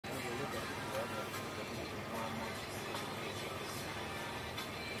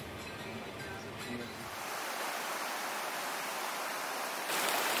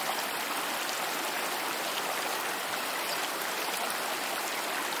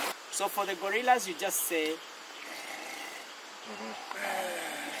So for the gorillas, you just say.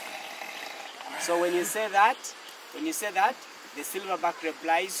 So when you say that, the silverback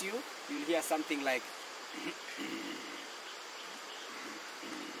replies you. You'll hear something like.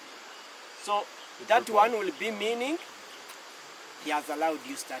 So that one will be meaning he has allowed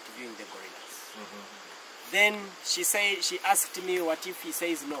you start viewing the gorillas. Then she asked me, what if he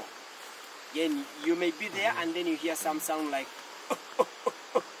says no? Then you may be there and then you hear some sound like.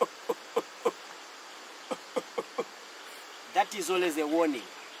 That is always a warning.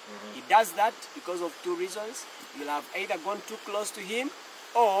 He does that because of two reasons. You'll have either gone too close to him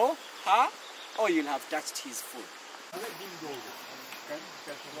or her, or you'll have touched his food.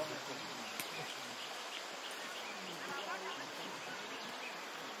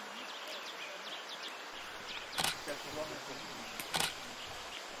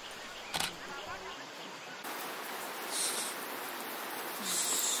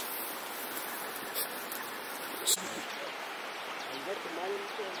 Is that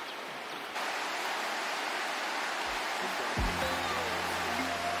the